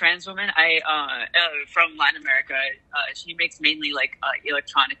is a trans woman from Latin America. She makes mainly like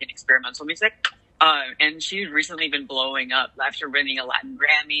electronic and experimental music. And she's recently been blowing up after winning a Latin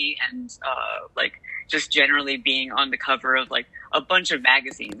Grammy and like just generally being on the cover of like a bunch of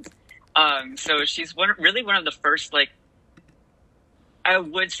magazines. So she's really one of the first, like, I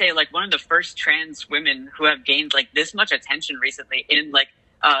would say like one of the first trans women who have gained like this much attention recently in like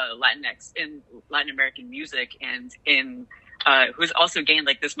Latinx, in Latin American music, and in who's also gained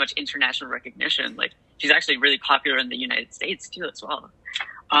like this much international recognition. Like she's actually really popular in the United States too as well.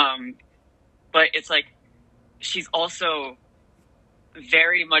 But it's like she's also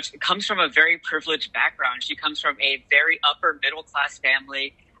very much comes from a very privileged background. She comes from a very upper middle class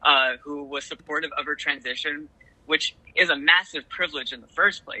family who was supportive of her transition, which is a massive privilege in the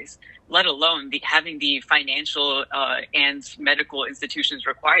first place, let alone having the financial and medical institutions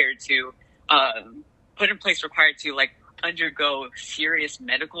required to put in place required to like undergo serious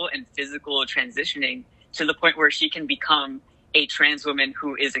medical and physical transitioning to the point where she can become a trans woman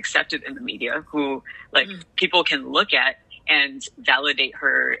who is accepted in the media, who like people can look at and validate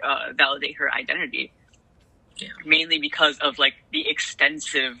her identity, mainly because of like the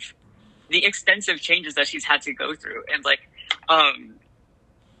extensive changes that she's had to go through. And like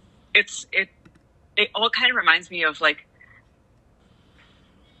it all kind of reminds me of like,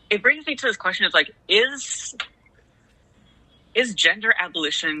 it brings me to this question of like, is gender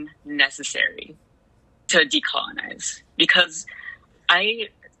abolition necessary to decolonize? Because I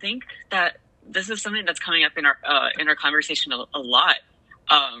think that this is something that's coming up in our conversation a lot,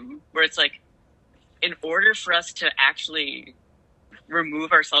 where it's like, in order for us to actually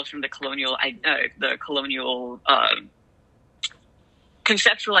remove ourselves from the colonial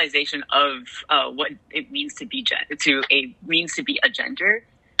conceptualization of what it means to be a gender,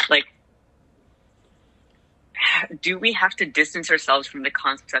 like, do we have to distance ourselves from the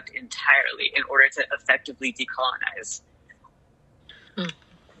concept entirely in order to effectively decolonize?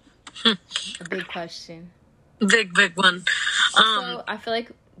 A big question. Big one. Also, I feel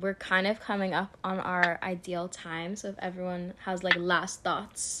like we're kind of coming up on our ideal time, so if everyone has like last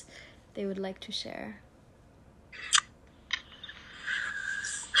thoughts they would like to share.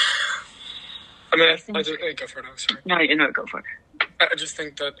 I mean, I just go for it. I'm sorry. No, go for it. I just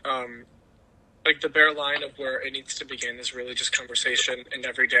think that like the bare line of where it needs to begin is really just conversation and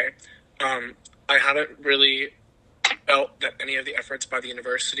every day. I haven't really felt that any of the efforts by the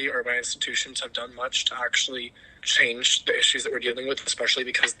university or by institutions have done much to actually change the issues that we're dealing with, especially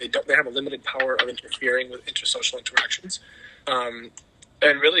because they have a limited power of interfering with intersocial interactions. And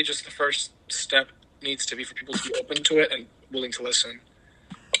really just the first step needs to be for people to be open to it and willing to listen.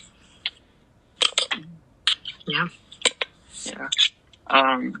 Yeah.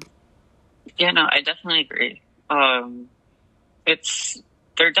 No, I definitely agree.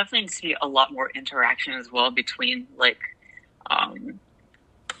 There definitely needs to be a lot more interaction as well between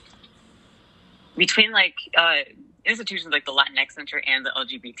institutions like the Latinx Center and the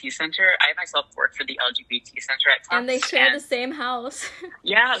LGBT Center. I myself work for the LGBT Center at Tufts. And they share the same house.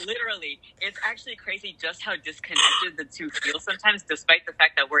 Yeah, literally. It's actually crazy just how disconnected the two feel sometimes, despite the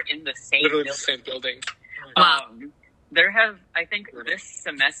fact that we're in the same literally building. The same building. I think this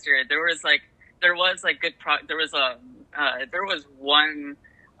semester there was one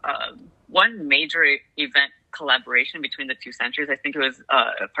major event collaboration between the two centers. I think it was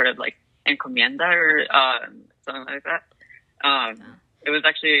part of like Encomienda or something like that. It was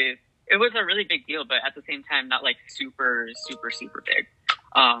a really big deal, but at the same time not like super big.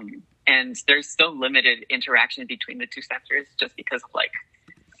 And there's still limited interaction between the two centers just because of like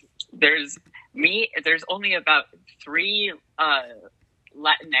there's only about 3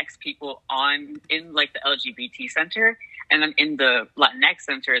 Latinx people in like the LGBT center, and then in the Latinx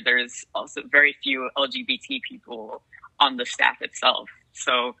center there's also very few LGBT people on the staff itself.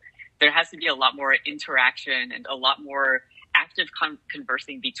 So there has to be a lot more interaction and a lot more active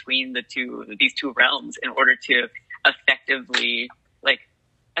conversing between these two realms in order to effectively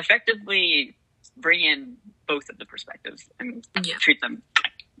bring in both of the perspectives and treat them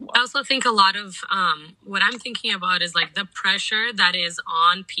well. I also think a lot of what I'm thinking about is like the pressure that is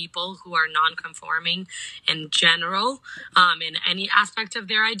on people who are non-conforming in general, in any aspect of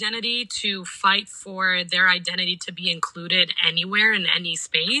their identity, to fight for their identity to be included anywhere in any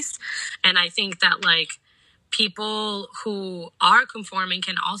space. And I think that like people who are conforming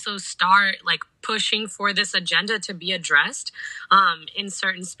can also start like pushing for this agenda to be addressed in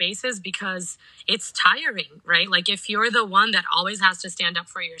certain spaces, because it's tiring, right? Like if you're the one that always has to stand up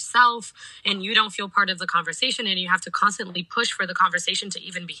for yourself and you don't feel part of the conversation and you have to constantly push for the conversation to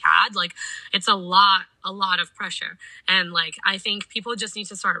even be had, like it's a lot of pressure. And like I think people just need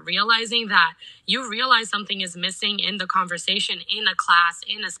to start realizing that you realize something is missing in the conversation, in a class,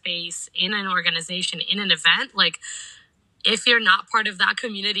 in a space, in an organization, in an event. Like if you're not part of that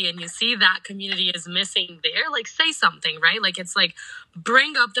community and you see that community is missing there, like say something, right? Like it's like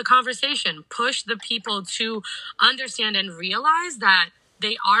bring up the conversation, push the people to understand and realize that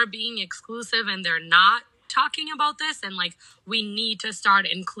they are being exclusive and they're not talking about this, and like we need to start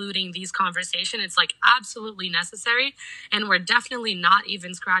including these conversations. It's like absolutely necessary, and we're definitely not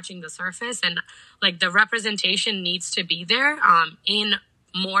even scratching the surface, and like the representation needs to be there in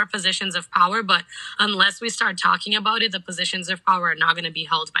more positions of power, but unless we start talking about it, the positions of power are not going to be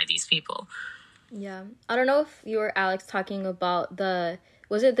held by these people. Yeah. I don't know if you or Alex talking about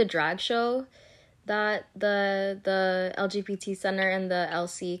was it the drag show that the LGBT Center and the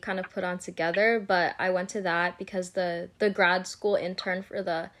LC kind of put on together, but I went to that because the grad school intern for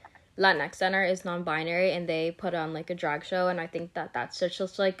the Latinx Center is non-binary, and they put on like a drag show, and I think that that's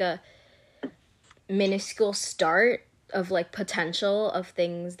just like a minuscule start of like potential of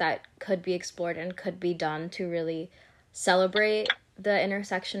things that could be explored and could be done to really celebrate the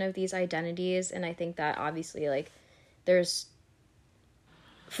intersection of these identities. And I think that obviously like there's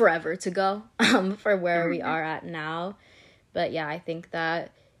forever to go for where we are at now. But yeah, I think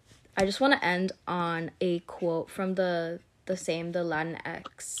that I just want to end on a quote from the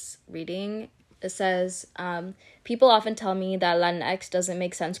Latinx reading. It says, people often tell me that Latinx doesn't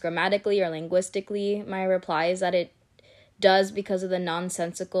make sense grammatically or linguistically. My reply is that it does, because of the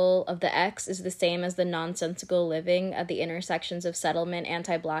nonsensical of the X is the same as the nonsensical living at the intersections of settlement,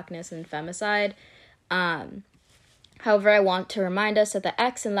 anti-Blackness, and femicide. However, I want to remind us that the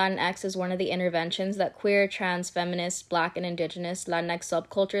X in Latinx is one of the interventions that queer, trans, feminist, Black, and Indigenous Latinx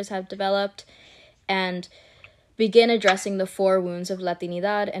subcultures have developed, and begin addressing the 4 wounds of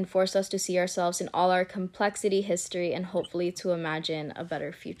Latinidad and force us to see ourselves in all our complexity, history, and hopefully to imagine a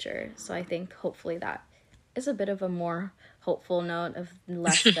better future. So I think hopefully that is a bit of a more hopeful note of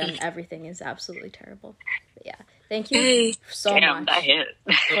less than everything is absolutely terrible. But yeah, thank you so much. That hit.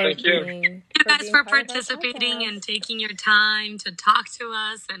 Thank you. You guys for participating and taking your time to talk to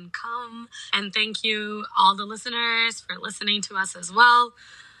us and come. And thank you all the listeners for listening to us as well.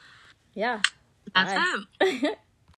 Yeah. That's it.